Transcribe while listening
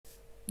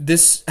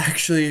this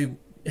actually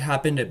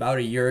happened about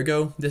a year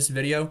ago, this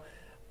video.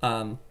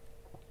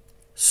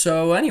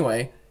 So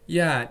anyway,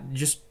 yeah,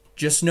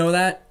 just know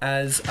that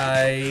as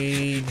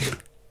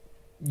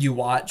you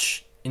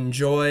watch,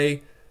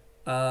 enjoy,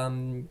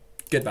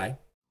 goodbye.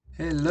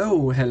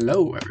 Hello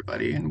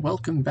everybody, and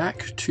welcome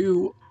back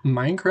to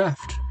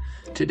Minecraft.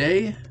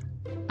 Today,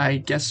 I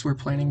guess we're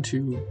planning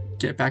to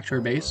get back to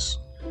our base.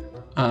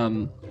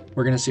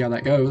 We're gonna see how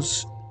that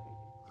goes.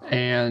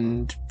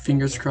 And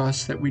fingers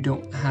crossed that we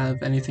don't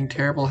have anything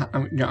terrible.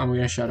 I'm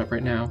gonna shut up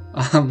right now.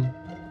 I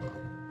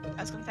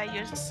was gonna say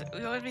you're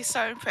gonna be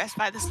so impressed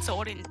by the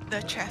sword in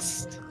the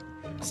chest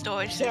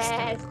storage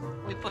system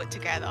we put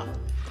together.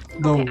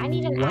 Okay, I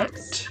need an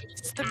axe.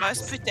 It's the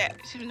most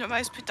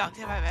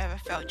productive I've ever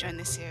felt during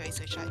this series,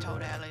 which I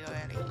told earlier.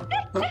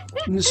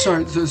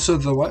 Sorry, so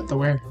the what? The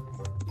where?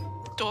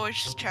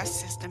 Storage chest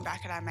system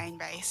back at our main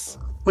base.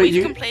 Wait,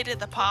 We've completed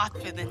the path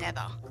to the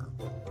Nether,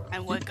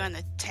 and we're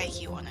gonna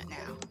take you on it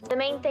now. The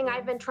main thing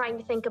I've been trying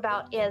to think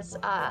about is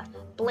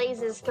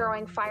blazes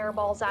throwing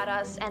fireballs at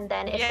us, and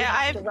then if we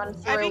have to run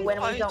through when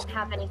we don't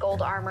have any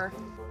gold armor.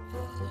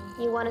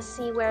 You want to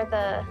see where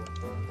the...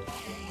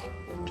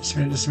 Just a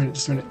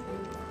minute.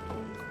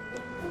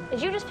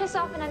 Did you just piss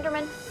off an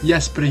Enderman?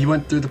 Yes, but he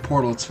went through the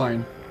portal, it's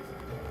fine.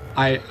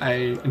 I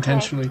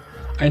intentionally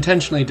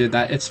did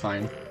that, it's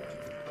fine.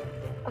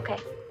 Okay,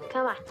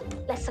 come on,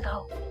 let's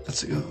go.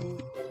 Let's go.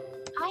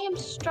 I am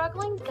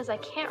struggling because I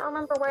can't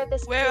remember where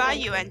this Where are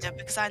you, Ender?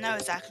 Because I know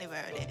exactly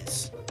where it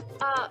is.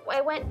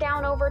 I went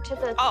down over to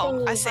the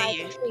Oh, thingy I see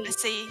you. tree. I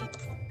see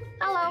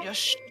Hello. your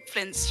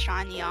Flint's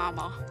shiny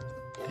armor.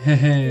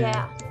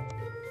 Yeah.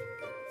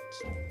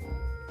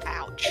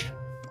 Ouch.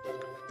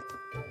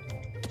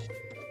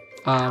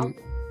 I'm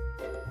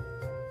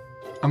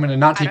gonna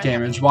not take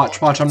damage.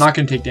 Watch, I'm not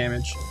gonna take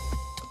damage.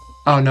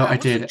 Oh no, I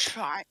did.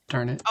 Try.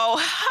 Darn it. Oh,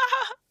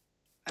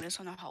 I just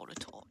want to hold a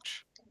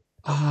torch.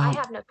 I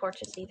have no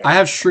torches either. I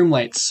have shroom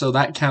lights, so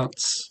that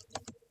counts.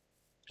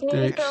 Can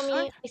you throw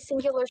me a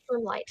singular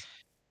shroom light?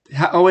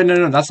 Oh wait,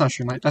 no, that's not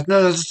shroom light.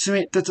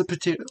 That's a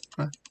potato.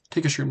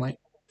 Take a shroom light.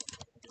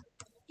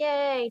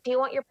 Yay! Do you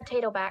want your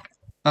potato back?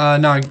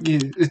 No,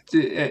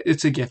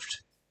 it's a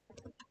gift.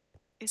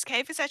 This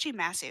cave is actually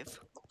massive.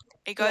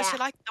 It goes to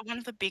like one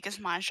of the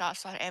biggest mine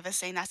shafts I've ever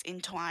seen that's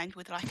entwined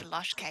with like a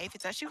lush cave.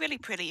 It's actually really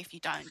pretty if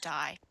you don't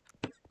die.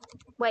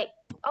 Wait.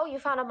 Oh, you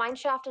found a mine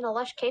shaft in a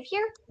lush cave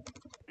here?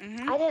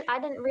 Mm-hmm. I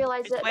didn't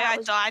realize that. Where I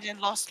died and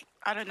lost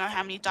I don't know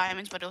how many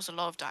diamonds, but it was a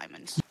lot of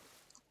diamonds.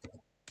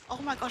 Oh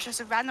my gosh, there's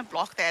a random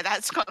block there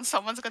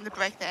someone's going to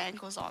break their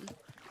ankles on.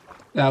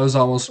 That was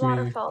almost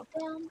Waterfall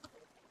down.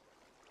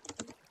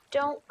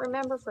 Don't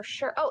remember for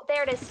sure. Oh,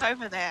 there it is. It's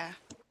over there.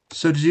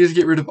 So did you guys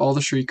get rid of all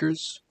the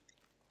shriekers?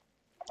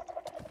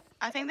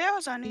 I think there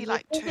was only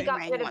like two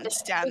main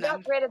ones down there.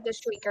 We got rid of the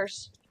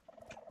shriekers.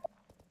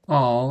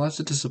 Oh, that's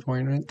a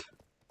disappointment.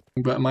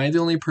 But am I the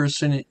only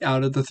person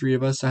out of the three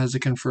of us that has a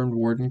confirmed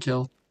warden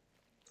kill?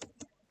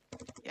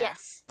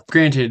 Yes.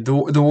 Granted,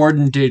 the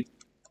warden did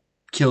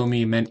kill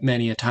me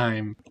many a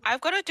time. I've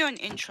got to do an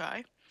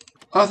intro.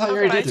 Oh, I thought you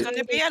already did It's it. going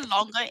to be a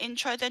longer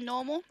intro than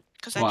normal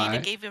because I need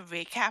to give a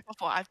recap of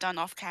what I've done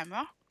off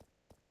camera.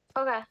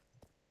 Okay.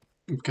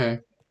 Okay.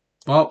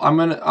 Well,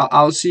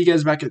 I'll see you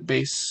guys back at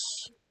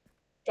base.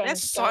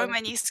 There's so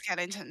many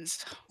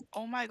skeletons.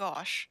 Oh my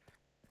gosh.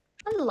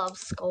 I love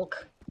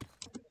Skulk.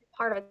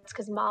 Part of it's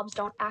because mobs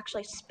don't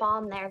actually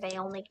spawn there.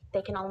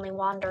 They can only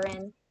wander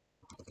in.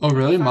 Oh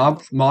really?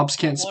 Mobs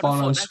can't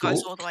spawn on Skulk?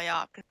 Goes all the way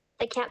up.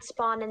 They can't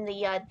spawn in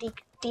the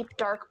deep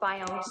dark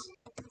biomes.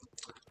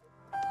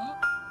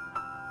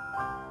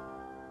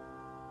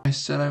 I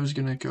said I was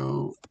gonna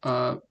go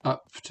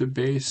up to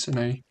base, and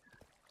I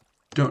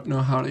don't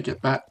know how to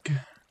get back.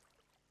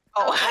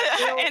 Oh,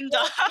 Ender.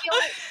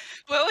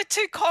 We were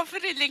too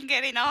confident in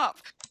getting up.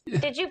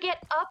 Did you get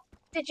up?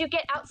 Did you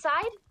get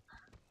outside?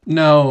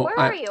 No. Where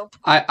are you?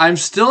 I'm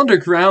still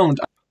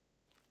underground.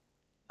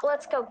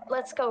 Let's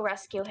go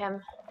rescue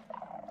him.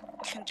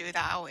 You can do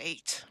that, I'll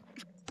eat.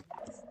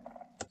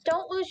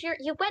 Don't lose you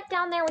went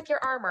down there with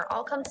your armor.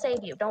 I'll come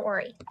save you, don't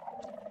worry.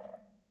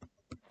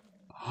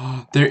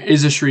 There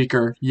is a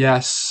shrieker,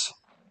 yes.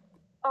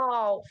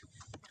 Oh.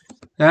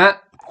 There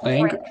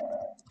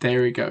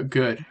we go,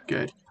 good.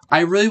 I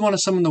really want to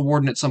summon the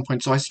warden at some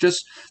point, so I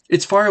suggest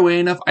it's far away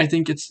enough. I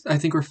think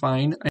we're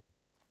fine.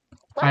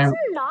 I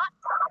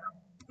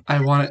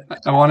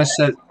want to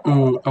set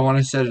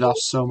it off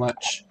so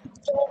much.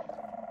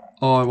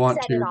 Oh, I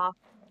want to.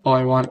 Oh,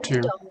 I want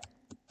to.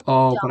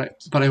 Oh,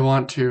 but I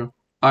want to.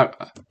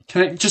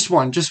 Can I just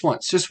once?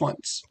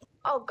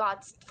 Oh God,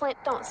 Flint,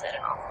 don't set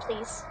it off,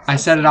 please. I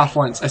set it off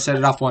once.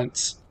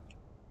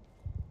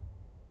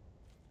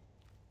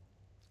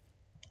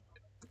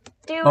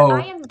 Dude,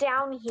 I am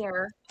down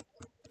here.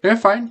 You're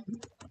fine.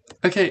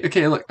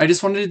 Okay, look, I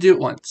just wanted to do it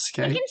once,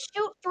 okay? You can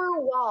shoot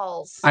through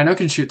walls. I know I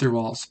can shoot through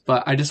walls,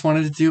 but I just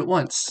wanted to do it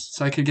once,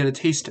 so I could get a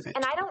taste of it.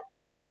 And I don't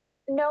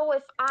know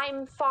if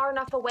I'm far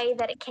enough away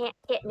that it can't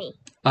hit me.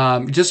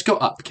 Just go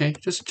up, okay?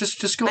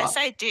 Just go up. I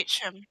say ditch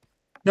him.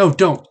 No,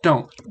 don't.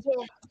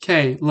 Yeah.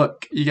 Okay,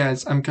 look, you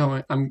guys, I'm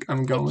going up.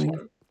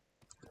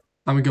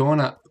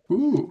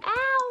 Ooh.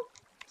 Ow!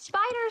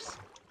 Spiders!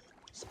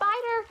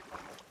 Spider!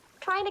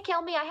 Trying to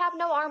kill me. I have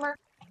no armor.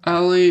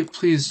 Ellie,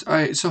 please,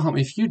 so help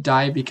me. If you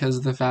die because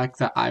of the fact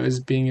that I was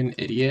being an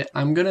idiot,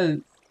 I'm gonna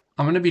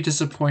be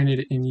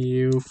disappointed in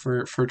you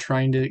for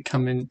trying to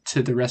come in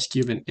to the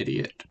rescue of an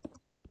idiot.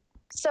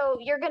 So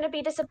you're gonna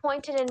be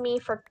disappointed in me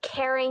for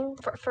caring,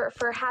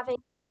 for having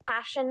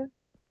passion?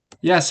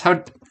 Yes,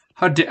 how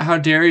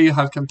dare you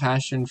have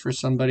compassion for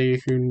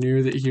somebody who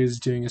knew that he was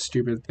doing a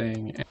stupid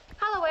thing.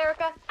 Hello,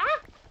 Erica. Ah!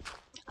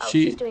 Oh,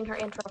 she's doing her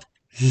intro.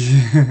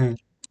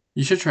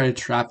 You should try to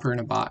trap her in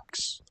a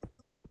box.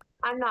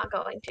 I'm not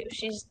going to.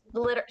 She's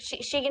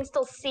she can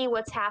still see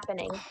what's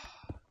happening.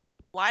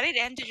 Why did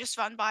Ender just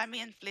run by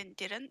me and Flint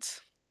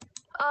didn't?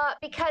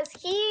 Because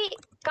he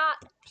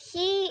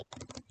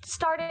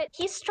started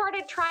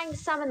trying to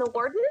summon the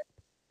warden,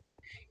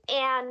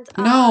 and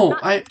no,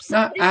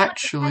 not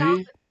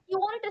actually. He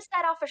wanted to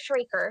set off a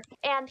shrieker,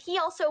 and he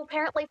also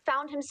apparently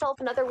found himself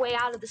another way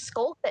out of the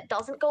skulk that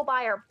doesn't go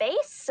by our base.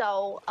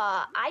 So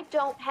I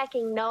don't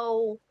hecking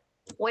know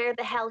where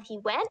the hell he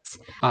went.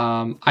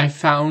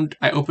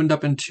 I opened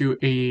up into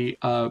a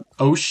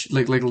ocean,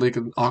 like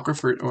an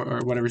aquifer or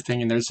whatever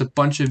thing, and there's a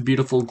bunch of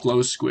beautiful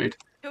glow squid.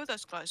 Kill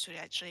those glow squid,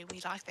 actually. We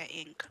like their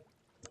ink.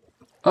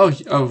 Oh,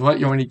 what?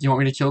 You want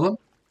me to kill them?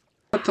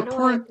 But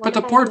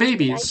the poor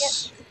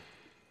babies.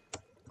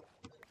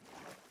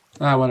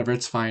 Whatever,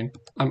 it's fine.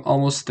 I'm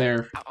almost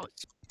there.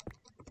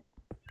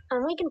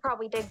 And we can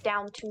probably dig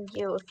down to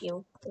you if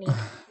you need.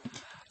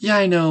 Yeah,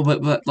 I know,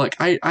 but look,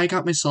 I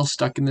got myself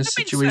stuck in this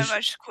situation. So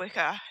much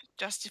quicker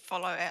just to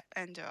follow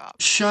Ender up.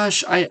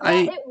 Shush,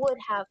 it would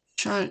have.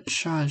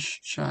 Shush.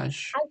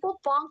 I will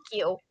bonk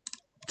you.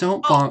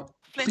 Don't bonk.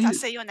 Flint, please. I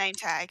see your name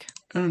tag.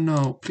 Oh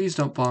no, please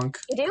don't bonk.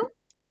 You do?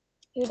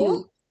 You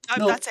do?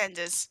 No, that's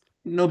Ender's.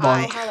 No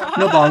bonk.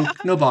 No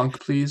bonk. No bonk,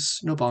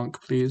 please. No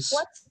bonk, please.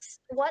 What?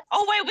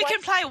 Oh wait, we can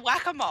play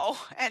whack-a-mole,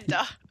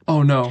 Ender.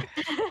 Oh no.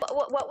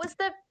 What was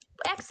the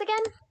X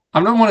again?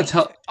 I don't want to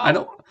tell. I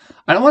don't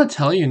want to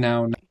tell you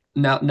now.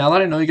 Now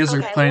that I know you guys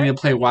are planning to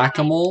play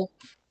whack-a-mole.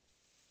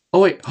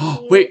 Oh wait.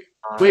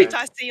 Wait.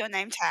 I see your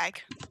name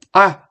tag.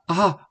 I'm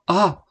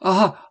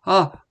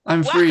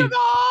free.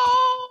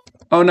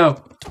 Oh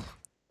no.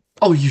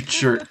 Oh, you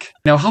jerk.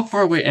 Now, how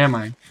far away am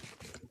I?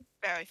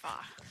 Very far.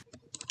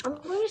 I'm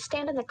going to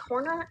stand in the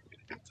corner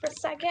for a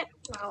second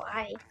while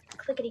I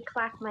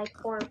clickety-clack my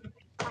corn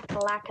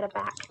clack-a-lack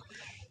back.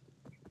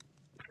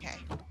 Okay.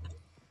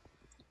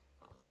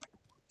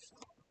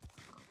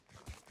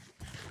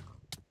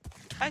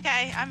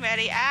 Okay, I'm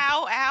ready.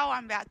 Ow,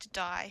 I'm about to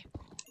die.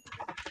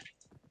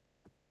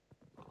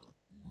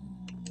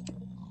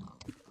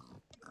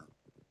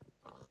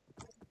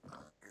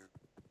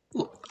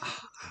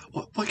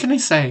 What can I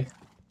say?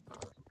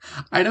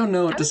 I don't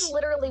know what to I was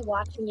literally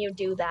watching you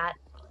do that.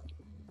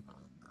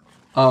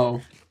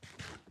 Oh.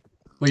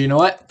 Well, you know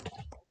what?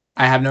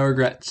 I have no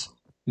regrets.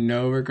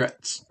 No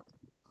regrets.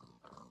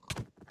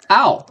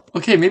 Ow!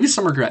 Okay, maybe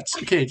some regrets.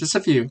 Okay, just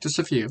a few.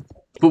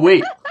 But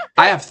wait,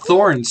 I have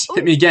thorns.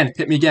 Hit me again.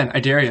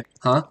 I dare you.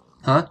 Huh?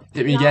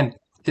 Hit me again.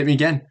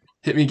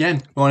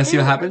 Want to see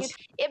what happens?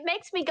 It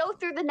makes me go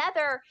through the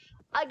nether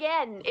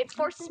again. It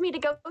forces me to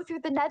go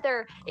through the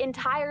nether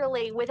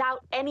entirely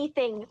without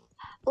anything,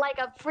 like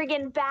a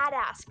friggin'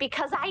 badass,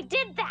 because I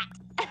did that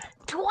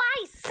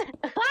twice.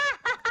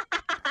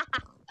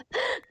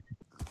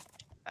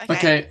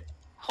 Okay.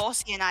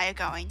 Horsey and I are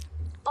going.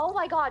 Oh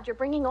my god, you're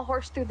bringing a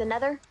horse through the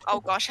nether? Oh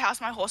gosh,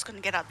 how's my horse gonna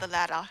get up the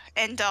ladder?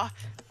 And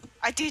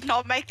I did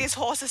not make this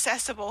horse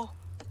accessible.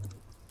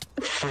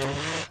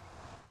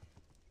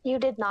 You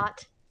did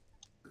not.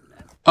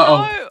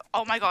 Uh-oh. No!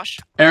 Oh my gosh.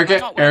 Erica? I'm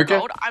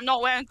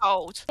not wearing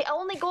gold. The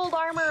only gold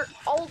armor,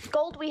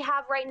 gold we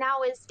have right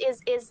now is the...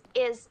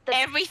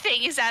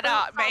 Everything is at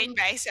our main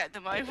base at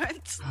the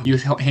moment. You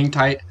hang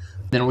tight,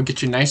 then we'll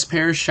get you a nice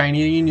pair of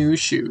shiny new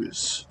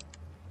shoes.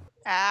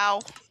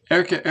 Ow.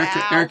 Erica.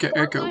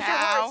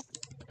 Ow.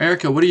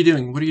 Erica, what are you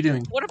doing?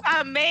 What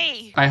about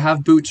me? I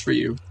have boots for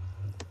you.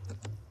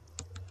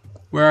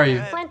 Where are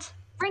you? Flint,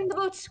 bring the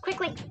boots,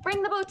 quickly.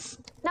 Bring the boots.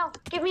 No,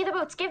 give me the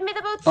boots.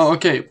 Oh,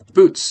 okay.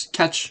 Boots.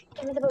 Catch.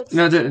 Give me the boots.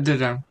 No,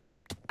 down.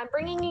 I'm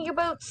bringing you your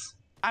boots.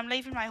 I'm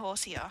leaving my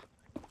horse here.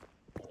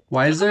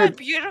 Why is there a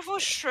beautiful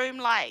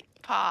shroom-like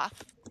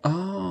path?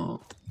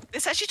 Oh.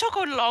 This actually took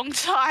a long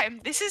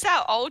time. This is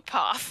our old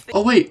path.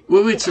 Oh wait.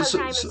 Because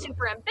I'm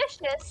super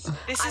ambitious.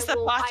 This is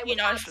the path you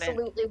know, Flint. I would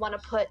absolutely want to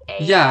put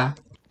a... Yeah.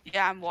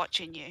 Yeah, I'm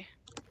watching you.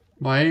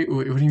 Why?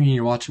 What do you mean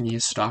you're watching me, you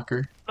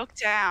stalker? Look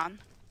down.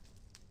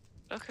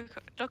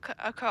 Look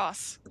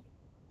across.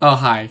 Oh,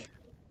 hi.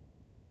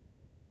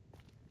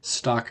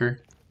 Stalker.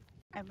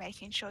 I'm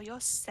making sure you're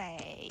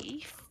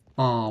safe.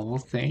 Oh, well,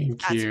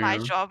 thank you. That's my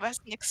job as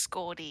an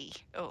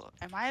escortee. Oh,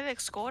 am I the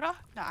escorter?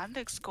 No, I'm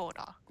the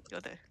escorter.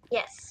 You're the...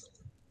 Yes.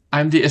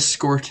 I'm the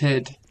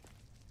escorted.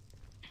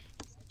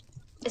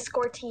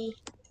 Escortee.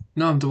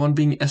 No, I'm the one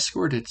being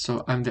escorted,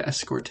 so I'm the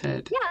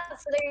escorted. Yeah,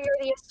 so there you're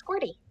the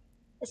escortee.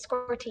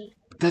 Escortee.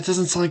 That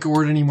doesn't sound like a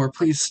word anymore.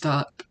 Please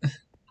stop.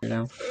 You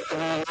know.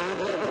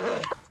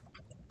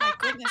 My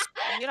goodness,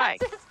 you like.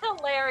 That's a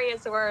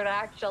hilarious word,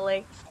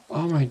 actually.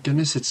 Oh my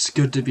goodness, it's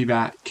good to be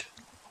back.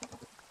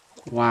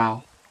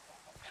 Wow.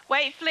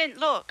 Wait, Flint,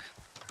 look.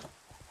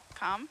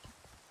 Come.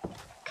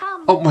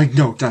 Come. Oh my,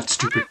 no, that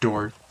stupid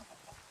door.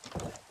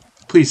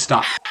 Please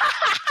stop.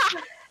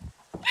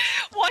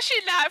 Watching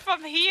that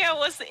from here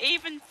was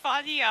even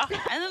funnier.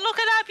 And look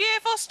at that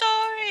beautiful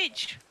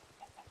storage.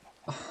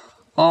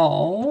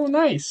 Oh,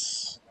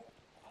 nice.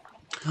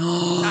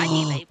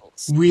 Shiny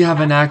labels. We have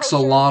an That's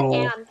potions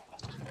axolotl. and-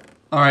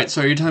 Alright,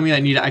 so you're telling me I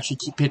need to actually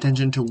pay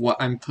attention to what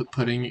I'm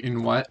putting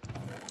in what?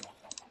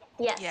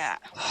 Yes. Yeah.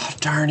 Oh,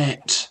 darn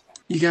it.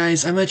 You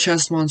guys, I'm a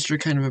chest monster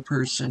kind of a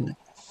person.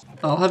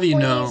 I'll have you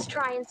know. Please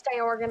try and stay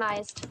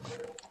organized.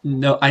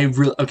 No, I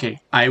really,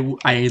 okay, I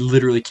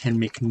literally can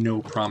make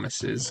no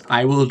promises.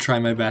 I will try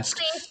my best.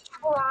 Please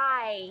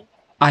try.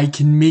 I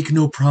can make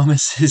no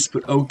promises,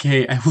 but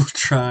okay, I will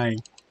try.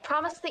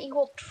 Promise that you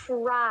will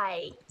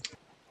try.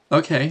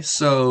 Okay,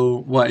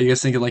 so what, you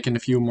guys think like in a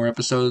few more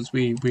episodes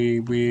we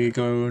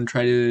go and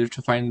try to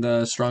find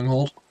the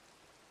stronghold?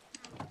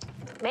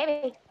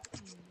 Maybe.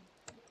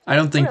 I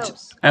don't think Who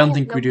knows? I don't have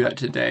think no we do clue. that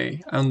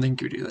today. I don't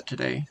think we do that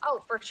today.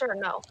 Oh, for sure,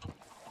 no.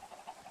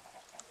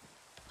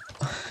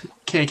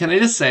 Okay, can I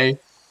just say,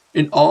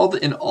 in all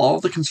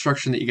the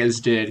construction that you guys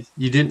did,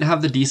 you didn't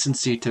have the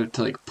decency to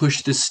like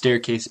push this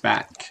staircase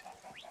back.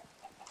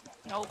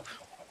 Nope.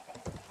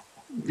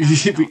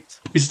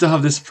 we still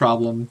have this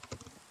problem.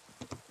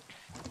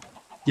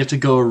 You have to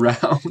go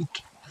around.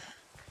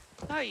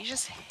 No, you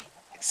just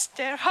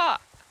stare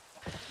up.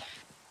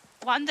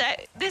 One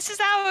day, this is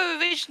our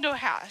original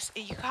house.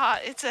 You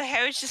can't. It's a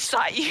heritage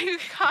site. You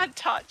can't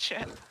touch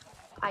it.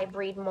 I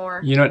breed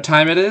more. You know what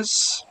time it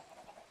is?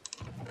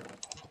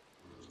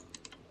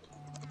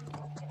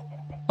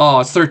 Oh,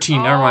 it's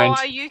 13. Never mind.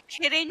 Are you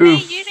kidding me?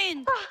 Oof. You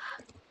didn't.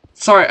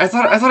 Sorry, I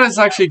thought it was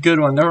actually a good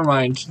one. Never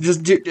mind.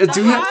 Just do The it.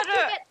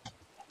 harder,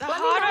 the Let me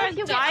know harder if you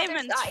and get other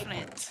diamonds, side.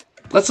 Flint.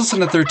 Let's listen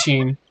to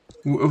 13.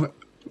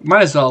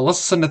 Might as well. Let's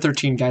listen to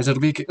 13, guys. It'll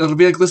be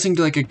like listening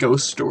to like a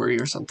ghost story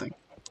or something.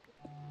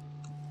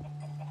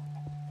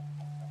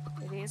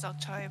 It is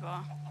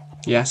October.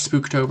 Yeah,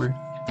 Spooktober.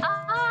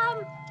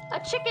 A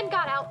chicken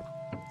got out.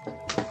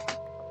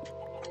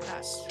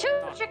 That's Two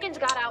not- chickens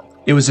got out.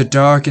 It was a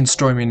dark and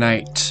stormy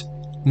night.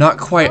 Not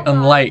quite Oh, God,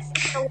 unlike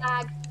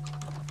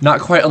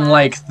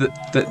the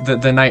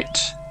lag. the night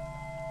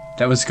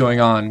that was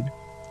going on.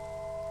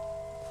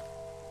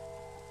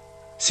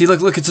 See,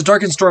 look, it's a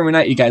dark and stormy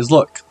night, you guys.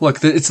 Look,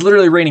 it's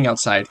literally raining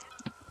outside.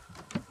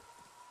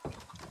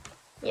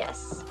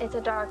 Yes, it's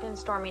a dark and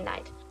stormy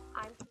night.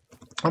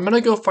 I'm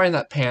gonna go find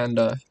that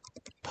panda,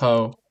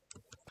 Poe.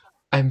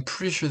 I'm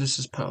pretty sure this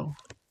is Poe.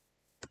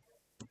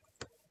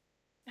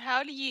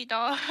 How do you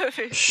know?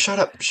 Shut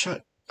up,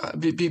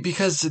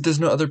 because there's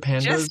no other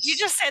pandas. You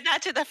just said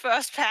that to the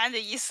first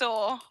panda you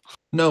saw.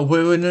 No,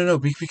 wait, no,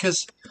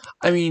 because,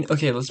 I mean,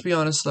 okay, let's be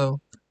honest though.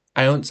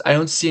 I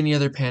don't see any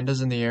other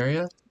pandas in the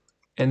area,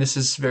 and this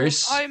is very.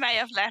 I may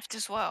have left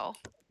as well.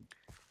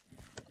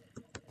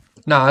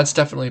 Nah, it's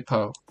definitely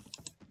Poe.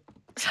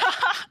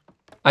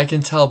 I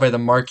can tell by the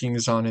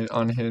markings on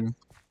him.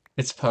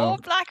 It's Poe. All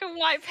black and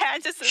white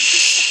pandas are the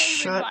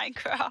Shh, same in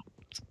Minecraft.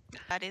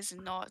 That is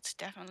not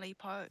definitely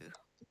Poe.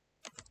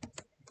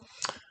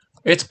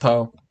 It's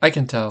Poe. I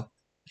can tell.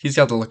 He's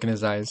got the look in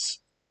his eyes.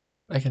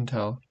 I can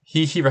tell.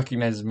 He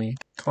recognizes me.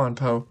 Come on,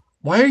 Poe.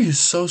 Why are you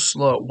so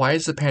slow? Why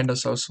is the panda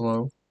so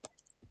slow?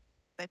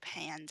 They're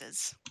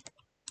pandas.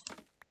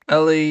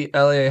 Ellie,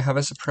 I have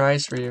a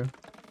surprise for you.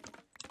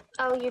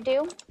 Oh, you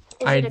do?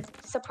 Is I- it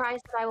a surprise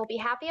that I will be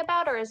happy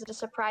about, or is it a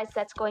surprise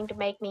that's going to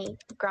make me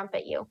grump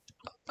at you?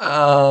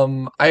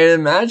 I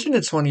imagine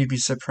it's one you'd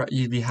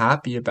be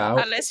happy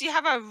about. Unless you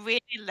have a really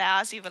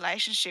lousy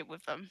relationship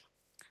with them.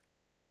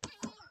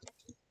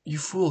 You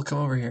fool, come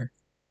over here.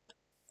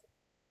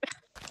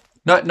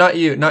 Not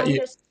you, not I'm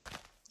you.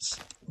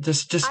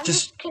 Just I'm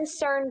just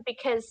concerned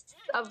because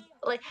of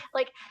like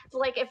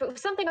if it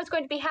was something I was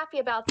going to be happy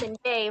about, then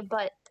yay.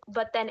 But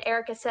then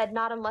Erica said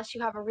not unless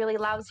you have a really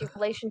lousy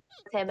relationship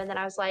with him, and then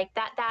I was like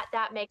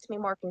that makes me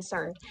more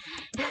concerned.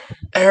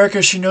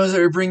 Erica, she knows that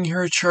we're bringing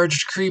her a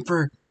charged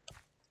creeper.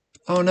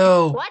 Oh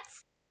no. What?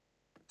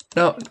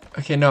 No.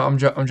 Okay, no, I'm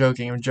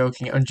joking.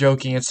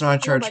 It's not a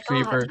charged Oh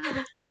my creeper.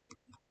 God.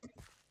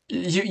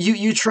 You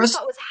The trust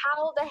thought was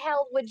how the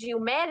hell would you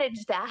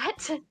manage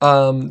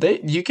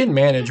that? you can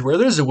manage. Where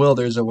there's a will,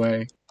 there's a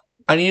way.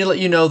 I need to let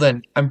you know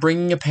then. I'm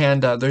bringing a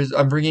panda.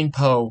 I'm bringing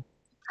Poe.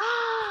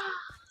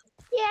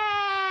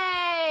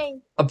 Yay!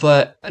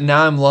 But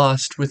now I'm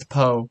lost with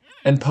Poe.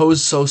 And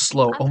Poe's so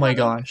slow. I'm Oh my coming.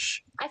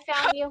 gosh. I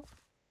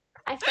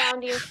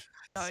found you.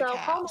 No So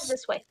home cows. is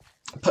this way.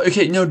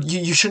 Okay, no,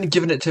 you shouldn't have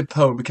given it to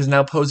Poe because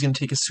now Poe's gonna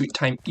take a sweet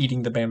time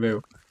eating the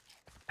bamboo.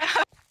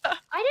 I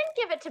didn't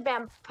give it to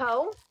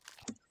Bampo.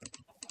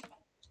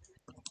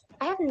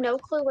 I have no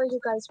clue where you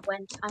guys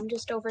went. I'm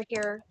just over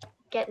here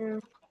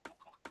getting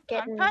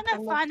getting. I'm trying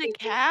to find a creepy.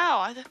 cow.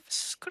 I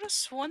could have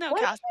sworn there were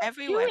What are cows you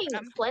everywhere.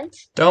 doing, Flint?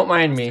 Don't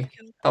mind me.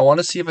 I want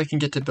to see if I can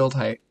get to build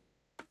height.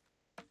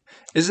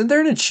 Isn't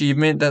there an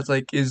achievement that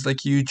like is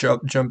like you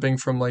jumping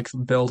from like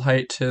build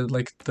height to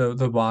like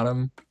the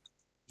bottom?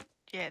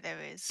 Yeah, there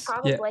is.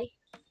 Probably.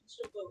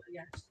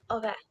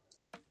 Okay.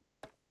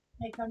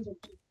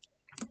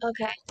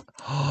 Okay.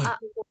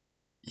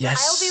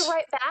 Yes. I'll be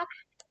right back.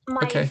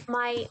 Okay.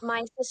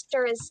 My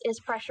sister is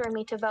pressuring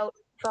me to vote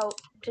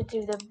to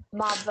do the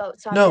mob vote,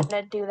 so No. I'm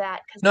gonna do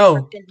that because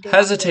No,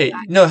 hesitate.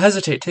 No,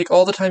 hesitate. Take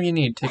all the time you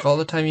need. Take all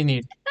the time you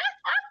need.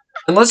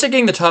 Unless you're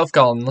getting the tough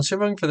golem. Unless you're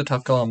going for the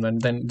tough golem,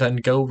 then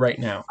go right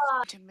now.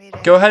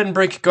 Go ahead and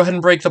break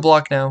the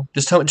block now.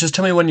 Just tell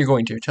me when you're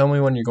going to. Tell me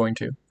when you're going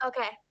to.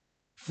 Okay.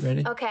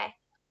 Ready? Okay.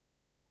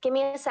 Give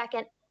me a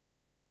second.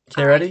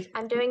 Okay, ready?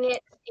 I'm doing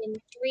it in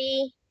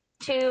 3,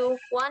 2,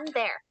 1.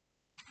 There.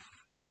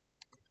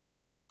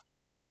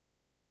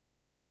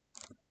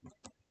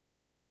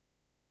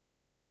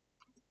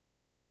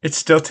 It's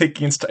still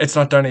taking. It's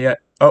not done yet.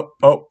 Oh!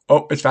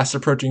 It's fast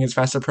approaching. It's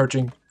fast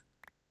approaching.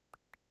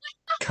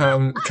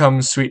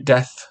 Come, sweet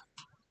death.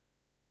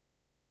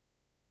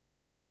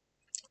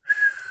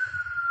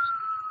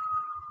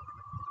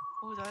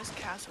 Oh, those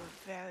cows were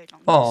very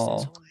long Aw.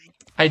 distance away.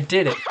 I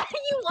did it.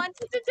 You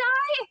wanted to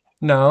die?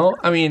 No,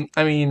 I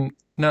mean,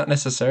 not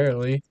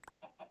necessarily.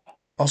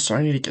 Also,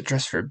 I need to get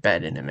dressed for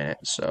bed in a minute,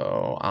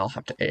 so I'll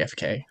have to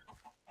AFK.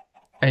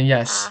 And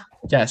yes,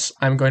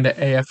 I'm going to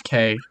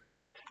AFK.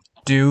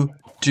 Do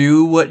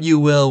what you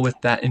will with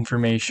that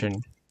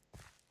information.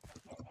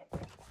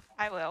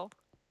 I will.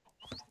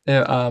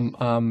 Yeah.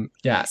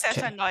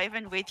 Except I'm not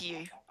even with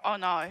you. Oh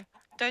no.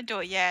 Don't do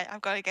it yet.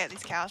 I've got to get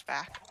these cows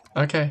back.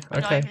 Okay.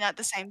 We're not even at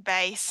the same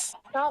base.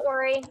 Don't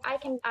worry. I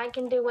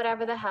can do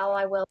whatever the hell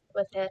I will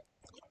with it.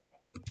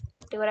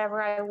 Do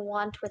whatever I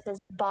want with his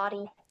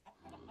body.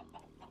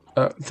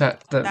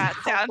 That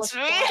sounds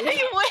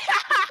really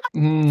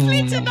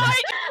weird.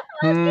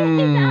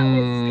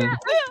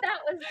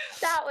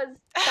 That was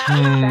bad.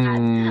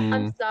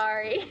 I'm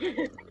sorry.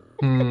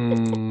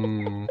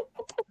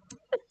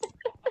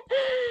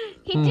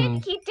 He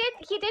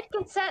did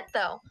consent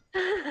though.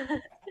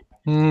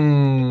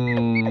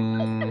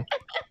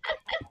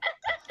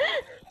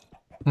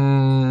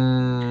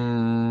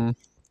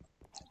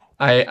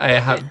 I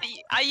have.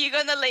 Are you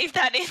gonna leave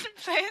that in,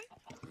 Flynn?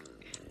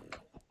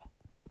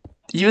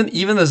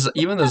 Even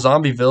the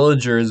zombie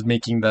villager is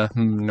making the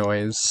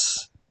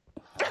noise.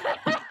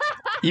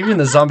 Even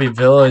the zombie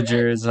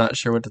villager is not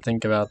sure what to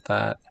think about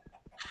that.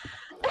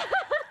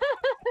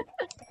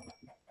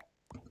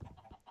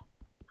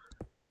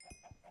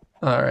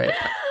 All right.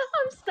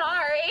 I'm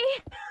sorry.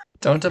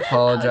 Don't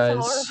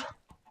apologize.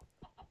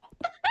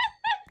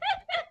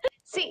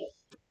 See,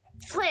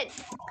 Flint,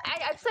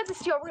 I've said this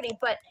to you already,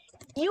 but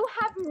you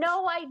have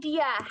no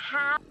idea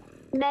how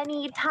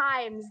many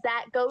times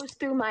that goes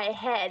through my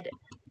head.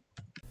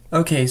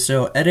 Okay,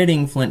 so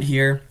editing Flint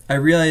here, I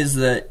realize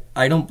that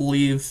I don't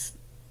believe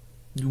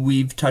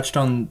we've touched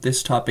on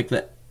this topic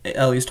that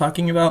Ellie's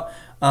talking about.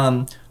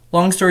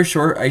 Long story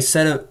short, I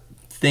said a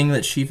thing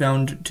that she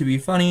found to be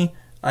funny,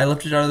 I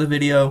left it out of the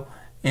video,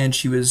 and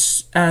she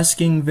was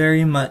asking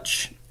very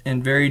much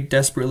and very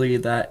desperately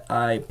that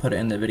I put it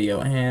in the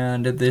video,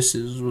 and this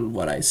is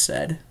what I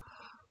said.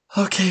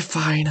 Okay,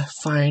 fine.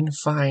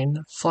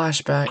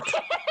 Flashback.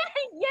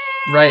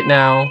 Right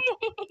now.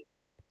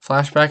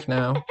 Flashback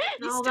now.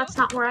 No, that's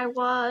not where I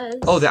was.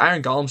 Oh, the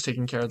Iron Golem's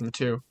taking care of them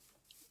too.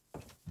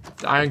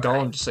 The Iron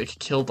Golem just like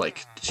killed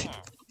like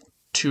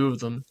two of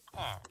them.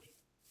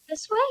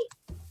 This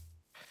way?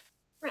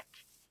 Rick.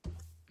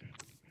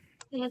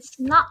 It's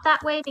not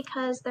that way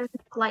because there's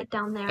a light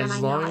down there. As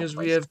long as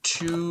we have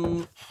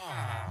two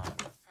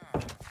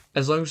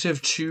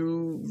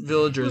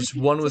villagers,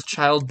 one with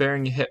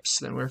childbearing hips,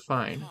 then we're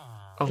fine.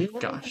 Oh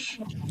gosh.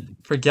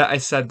 Forget I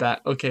said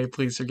that. Okay,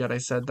 please forget I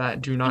said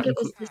that. Do not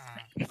include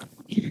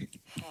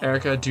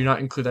Erica, do not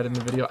include that in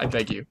the video. I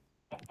beg you.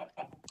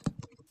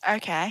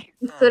 Okay.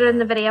 Include it in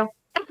the video.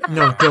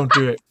 No, don't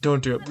do it.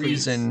 Don't do it,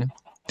 please.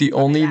 The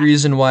only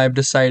reason why I've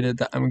decided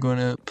that I'm going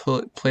to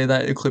play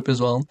that clip as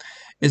well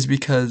is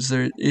because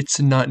it's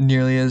not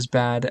nearly as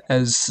bad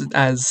as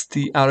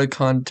the out of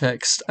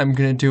context. I'm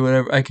going to do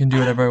whatever I can do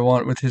whatever I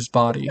want with his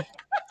body.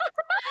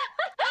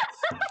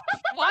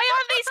 Why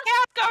are these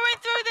cows going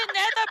through the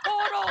nether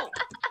portal?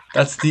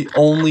 That's the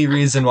only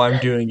reason why I'm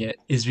doing it,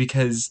 is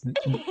because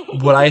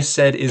what I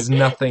said is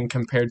nothing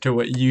compared to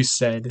what you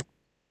said.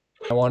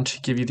 I want to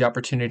give you the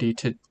opportunity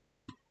to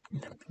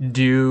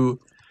do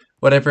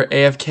whatever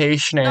AFK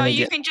shenanigans.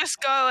 No, you can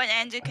just go and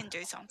Ender can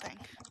do something.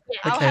 Yeah,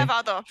 I'll Okay. have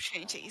other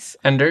opportunities.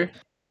 Ender,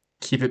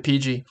 keep it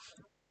PG.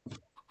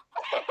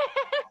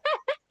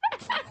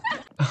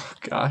 Oh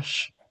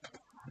gosh.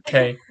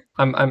 Okay,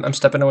 I'm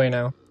stepping away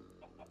now,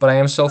 but I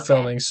am still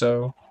filming,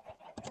 so.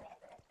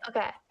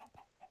 Okay.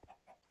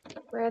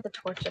 Where are the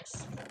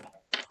torches?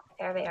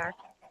 There they are.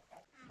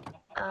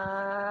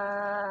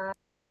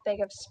 Big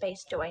of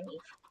space do I need?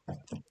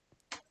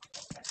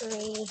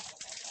 3,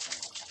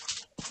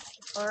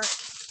 4,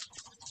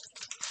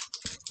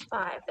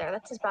 5 there.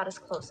 That's about as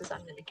close as I'm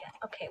gonna get.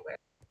 Okay, we're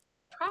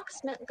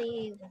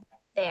approximately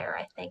there,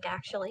 I think,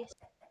 actually.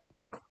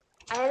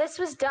 This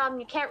was dumb.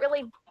 You can't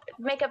really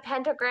make a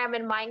pentagram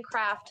in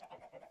Minecraft.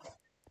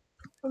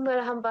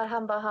 Humba humba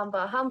humba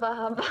humba humba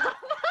humba.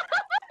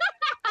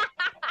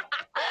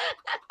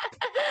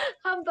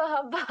 Humba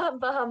humba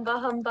humba humba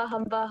humba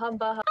humba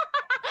humba.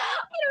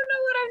 I don't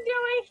know what I'm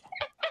doing.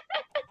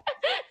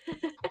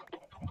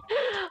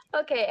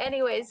 Okay,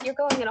 anyways, you're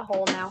going in a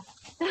hole now.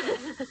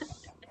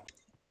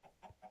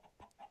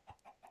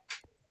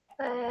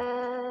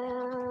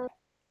 There.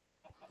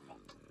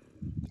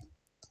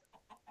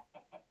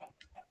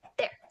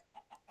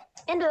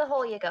 Into the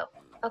hole you go.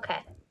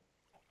 Okay.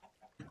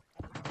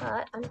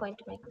 But I'm going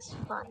to make this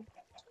fun.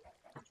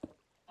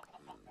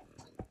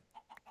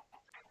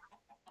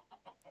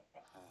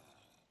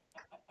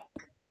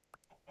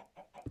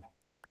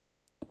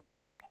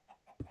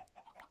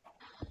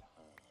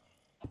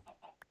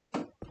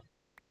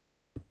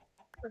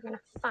 We're gonna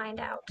find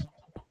out.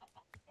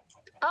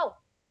 Oh!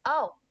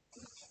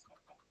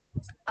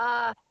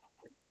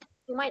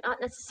 You might not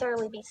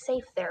necessarily be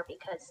safe there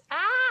because...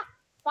 Ah!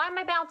 Why am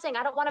I bouncing?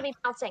 I don't want to be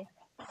bouncing.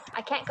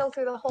 I can't go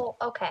through the hole.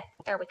 Okay,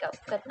 there we go.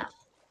 Good enough.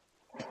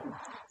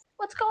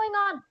 What's going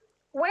on?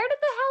 Where did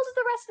the hell did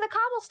the rest of the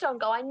cobblestone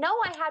go? I know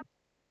I had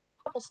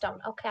cobblestone.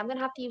 Okay, I'm gonna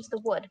have to use the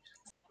wood.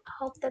 I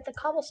hope that the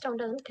cobblestone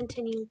doesn't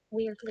continue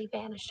weirdly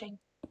vanishing.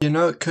 You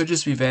know, it could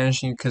just be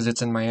vanishing because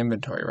it's in my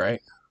inventory,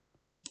 right?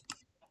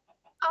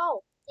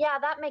 Oh, yeah,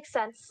 that makes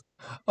sense.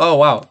 Oh,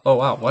 wow. Oh,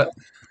 wow. What?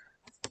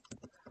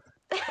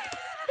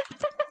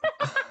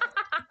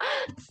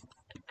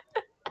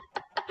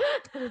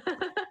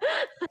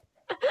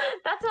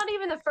 That's not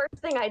even the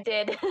first thing I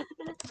did.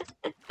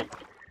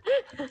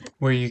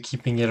 Were you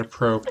keeping it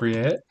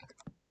appropriate?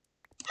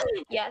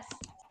 Yes.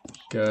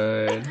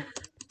 Good.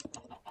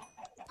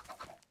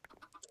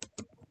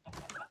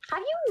 Have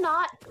you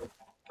not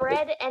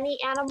bred any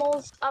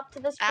animals up to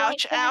this point?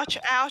 Ouch, ouch,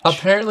 ouch.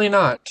 Apparently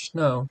not.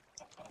 No.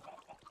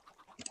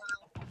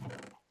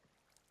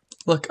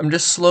 Look, I'm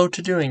just slow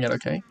to doing it,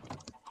 okay?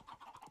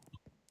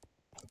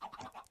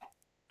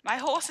 My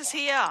horse is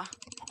here.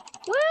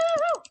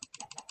 Woohoo!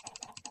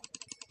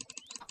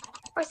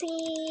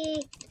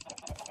 Horsey!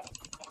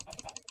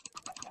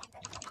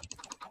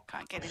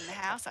 Can't get in the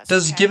house. That's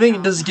Does okay.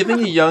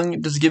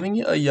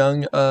 giving a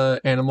young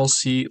animal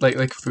seed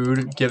like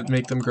food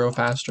make them grow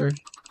faster?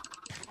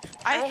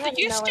 I I have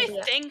used no to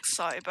idea. think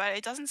so, but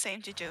it doesn't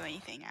seem to do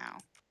anything now.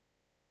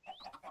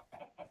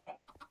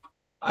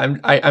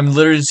 I'm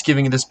literally just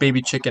giving this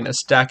baby chicken a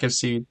stack of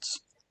seeds.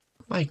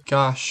 My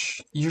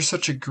gosh, you're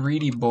such a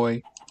greedy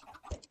boy.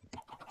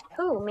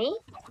 Who, me?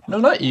 No,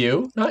 not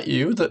you. Not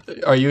you.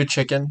 Are you a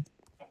chicken?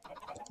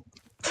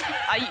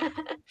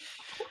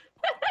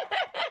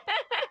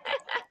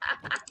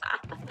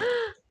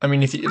 I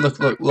mean, if you look.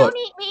 Don't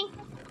eat me!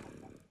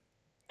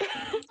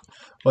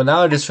 Well,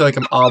 now I just feel like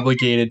I'm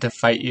obligated to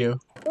fight you.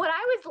 When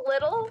I was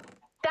little,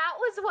 that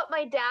was what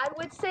my dad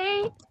would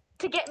say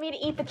to get me to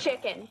eat the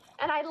chicken.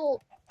 And I'd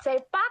say,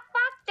 "Bok,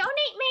 bok, don't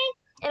eat me!"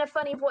 in a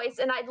funny voice,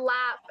 and I'd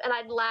laugh, and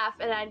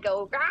I'd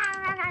go, "Rah,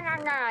 rah, rah,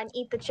 rah, rah," and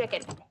eat the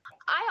chicken.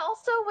 I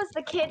also was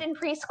the kid in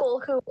preschool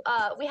who,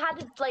 we had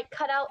to, like,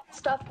 cut out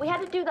stuff. We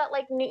had to do that,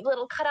 like, new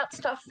little cutout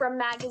stuff from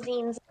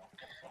magazines,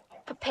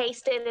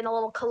 paste it in a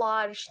little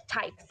collage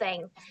type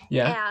thing.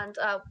 Yeah. And,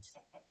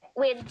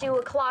 we had to do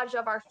a collage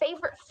of our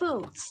favorite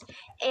foods.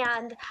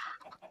 And,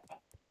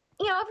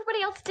 you know,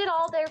 everybody else did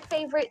all their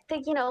favorite,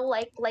 you know,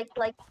 like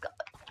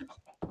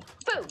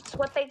foods,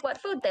 what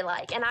food they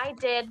like. And I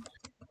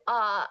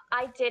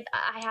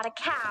had a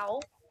cow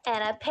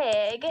and a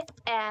pig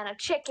and a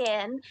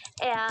chicken,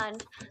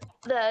 and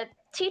the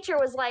teacher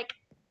was like,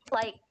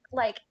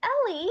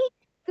 Ellie,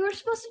 you were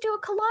supposed to do a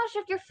collage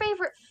of your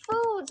favorite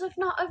foods, if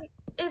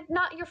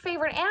not your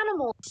favorite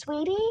animals,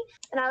 sweetie.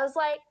 And I was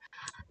like,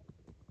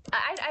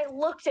 I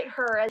looked at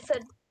her and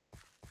said,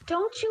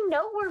 don't you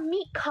know where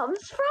meat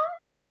comes from?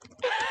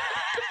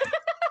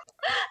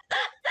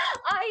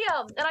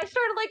 And I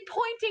started like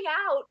pointing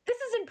out, this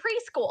is in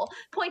preschool,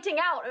 pointing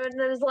out,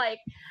 and it was like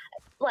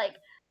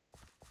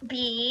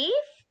beef,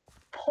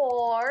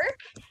 pork,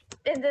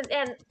 and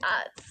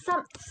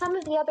some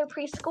of the other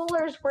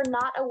preschoolers were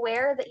not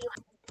aware that you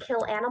had to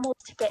kill animals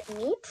to get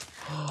meat.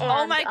 And,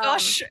 oh my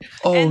gosh!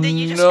 Oh and then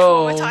you just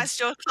no. traumatized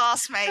your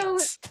classmates. So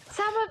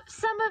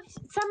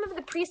some of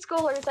the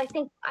preschoolers, I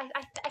think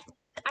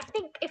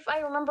if I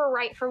remember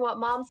right from what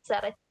Mom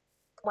said, I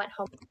went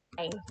home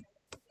crying.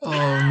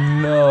 Oh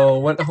no,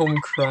 went home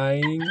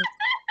crying?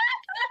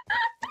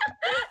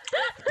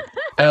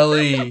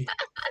 Ellie,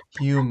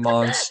 you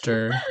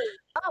monster.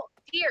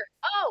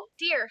 Oh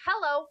dear,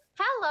 hello.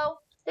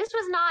 This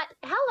was not,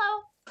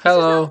 hello. This Hello.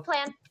 was not the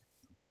plan.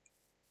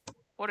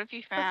 What have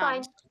you We're found?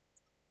 fine.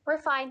 We're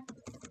fine.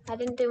 I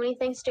didn't do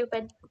anything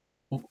stupid.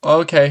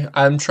 Okay,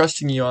 I'm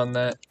trusting you on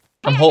that.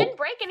 Hey, I didn't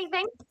break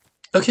anything.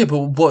 Okay, but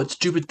what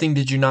stupid thing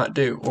did you not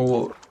do?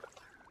 Or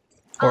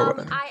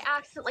I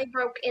accidentally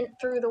broke in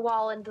through the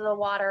wall into the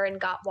water and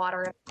got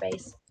water in my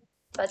face.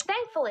 But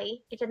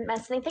thankfully, it didn't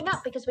mess anything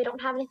up because we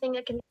don't have anything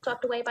that can be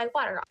swept away by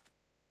water.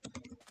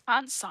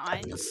 Aren't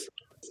signs?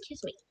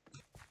 Excuse me.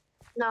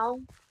 No.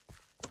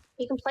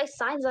 You can place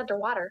signs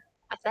underwater,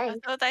 I I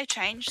think. thought they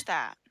changed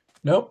that.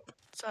 Nope.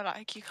 So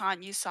like you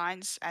can't use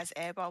signs as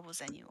air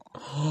bubbles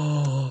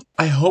anymore.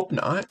 I hope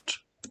not.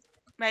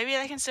 Maybe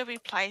they can still be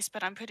placed,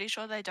 but I'm pretty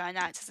sure they don't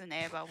act as an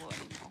air bubble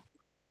anymore.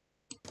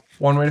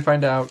 One way to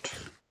find out.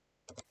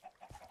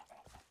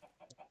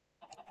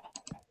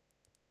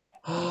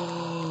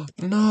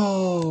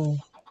 No.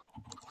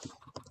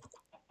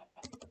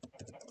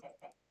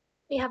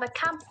 We have a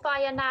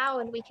campfire now,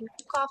 and we can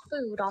cook our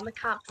food on the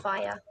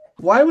campfire.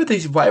 Why would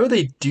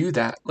they do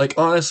that? Like,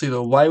 honestly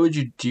though, why would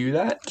you do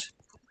that?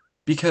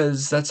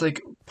 Because that's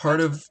like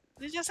part of...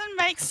 It doesn't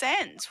make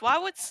sense. Why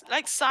would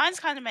like signs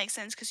kind of make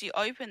sense because you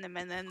open them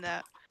and then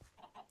the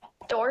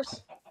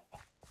Doors?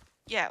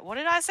 yeah. What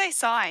did I say?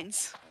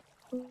 Signs.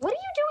 What are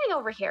you doing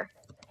over here?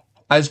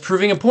 I was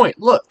proving a point.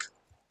 Look.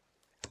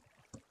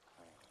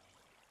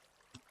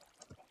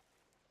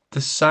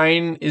 The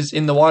sign is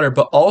in the water,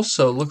 but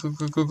also look.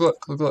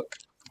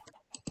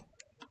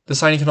 The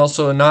sign can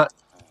also not...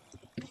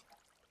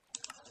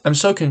 I'm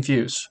so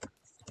confused.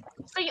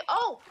 So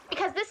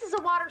because this is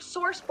a water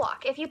source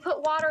block. If you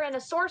put water in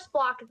a source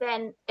block,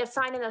 then a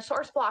sign in a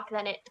source block,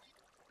 then it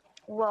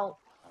won't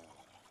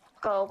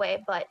go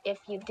away. But if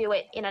you do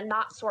it in a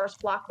not source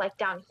block, like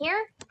down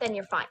here, then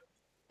you're fine.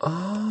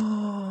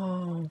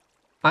 Oh.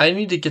 I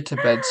need to get to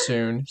bed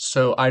soon,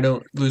 so I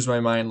don't lose my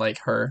mind like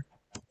her.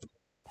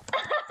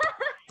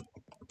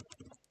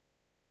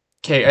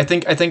 Okay, I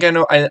think I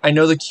know I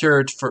know the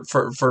cure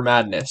for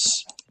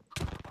madness.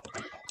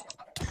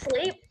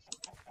 Sleep.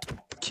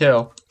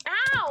 Kill.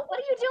 Ow! What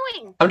are you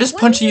doing? I'm just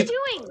What punching are you.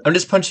 you doing? I'm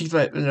just punching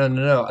you.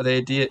 No. The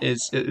idea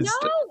is No!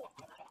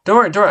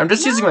 Don't worry. I'm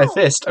just using my No!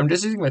 fist. I'm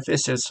just using my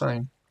fist. It's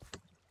fine.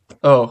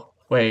 Oh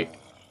wait,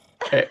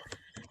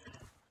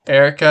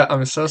 Erica,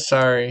 I'm so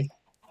sorry.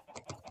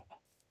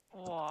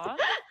 What?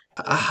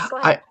 Go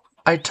ahead.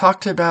 I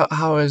talked about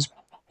how I was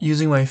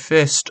using my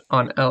fist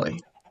on Ellie.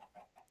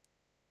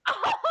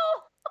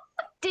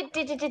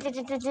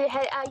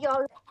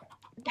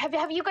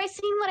 Have you guys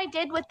seen what I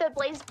did with the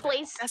blaze?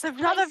 There's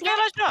another place yet?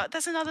 villager.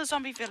 There's another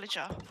zombie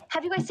villager.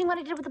 Have you guys seen what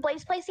I did with the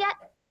blaze place yet?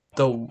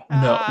 No,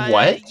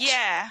 what?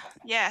 Yeah.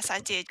 Yes, I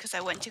did because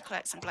I went to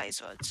collect some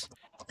blaze rods.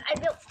 I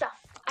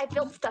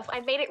built stuff.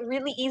 I made it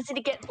really easy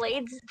to get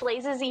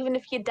blazes even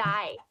if you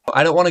die.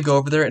 I don't want to go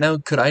over there right now.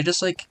 Could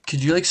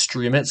you like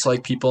stream it so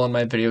like people on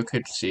my video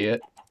could see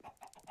it?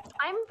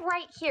 I'm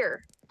right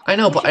here. I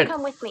know, You but should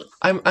come with me.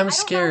 I'm I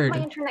scared.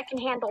 don't know if my internet can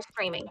handle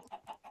streaming.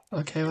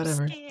 Okay,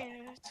 whatever. Scared.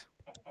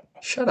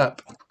 Shut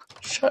up.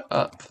 Shut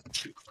up.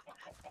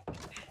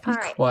 All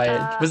right.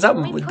 Quiet. let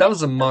me That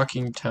was a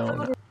mocking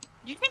tone.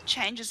 You can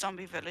change a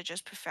zombie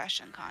villager's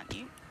profession, can't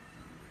you?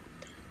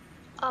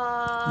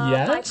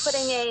 Yes? By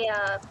putting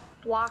a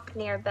block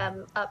near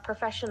them, a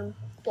profession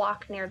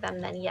block near them,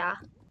 then yeah.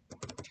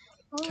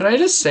 Can I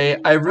just say,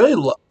 I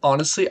really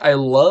honestly, I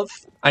know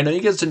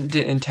you guys didn't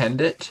intend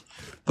it,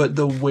 but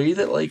the way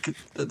that like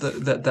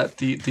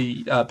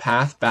the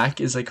path back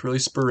is like really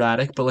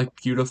sporadic, but like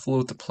beautiful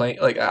with the plane,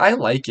 like I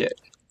like it.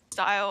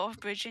 Style of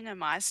bridging and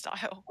my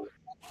style.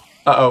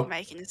 Uh-oh.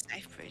 Making a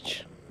safe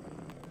bridge.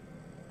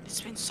 It's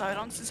been so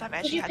long since I've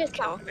actually had to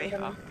kill a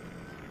creeper.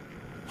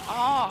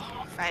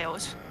 Oh,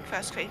 failed.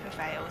 First creeper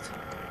failed.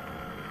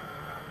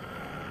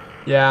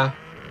 Yeah.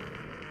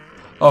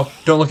 Oh,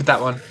 don't look at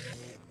that one.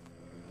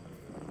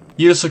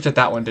 You just looked at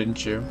that one,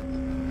 didn't you?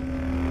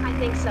 I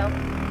think so.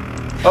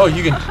 Oh,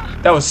 you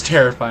can. That was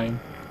terrifying.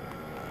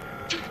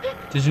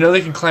 Did you know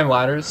they can climb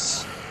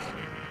ladders?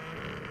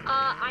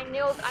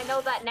 I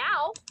know that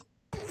now.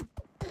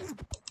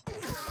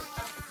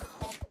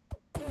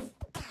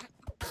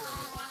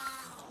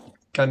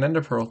 Got an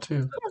ender pearl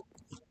too.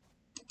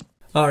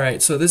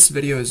 Alright, so this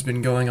video has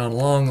been going on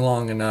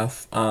long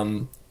enough.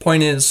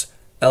 Point is,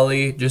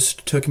 Ellie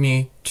just took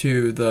me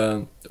to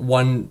the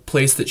one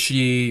place that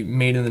she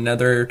made in the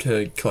nether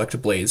to collect a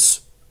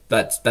blaze.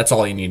 That's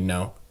all you need to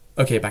know.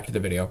 Okay, back to the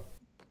video.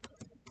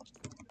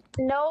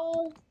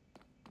 No.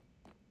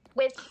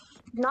 With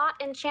not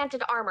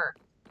enchanted armor.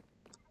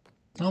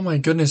 Oh my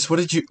goodness, what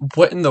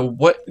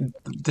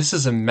this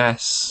is a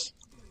mess.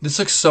 This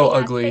looks so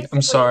ugly. I'm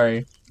basically-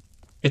 sorry.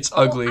 It's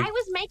ugly. Well, I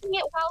was making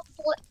it while...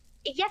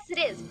 Yes, it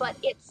is, but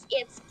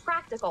it's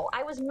practical.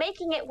 I was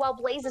making it while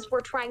blazes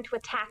were trying to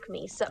attack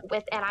me,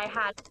 and I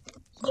had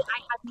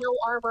no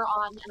armor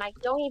on, and I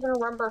don't even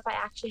remember if I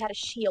actually had a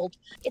shield.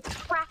 It's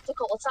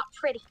practical. It's not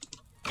pretty.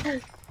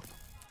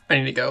 I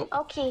need to go.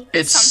 Okay.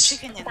 It's Some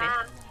chicken in it.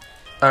 Bye.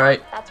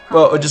 alright. That's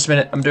Well, probably... just a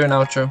minute. I'm doing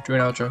outro.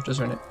 Just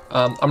a minute.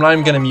 I'm not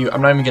even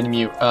gonna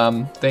mute.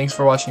 Thanks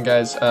for watching,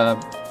 guys.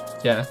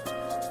 Yeah.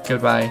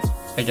 Goodbye,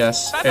 I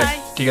guess.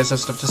 Bye-bye. Do you guys have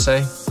stuff to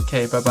say?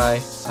 Okay, bye-bye.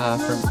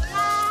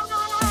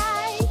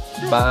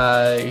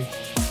 Bye.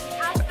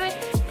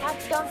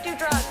 Don't do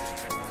drugs.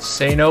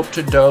 Say nope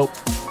to dope.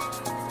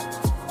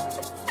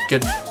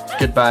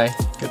 Goodbye.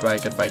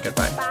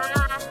 Bye.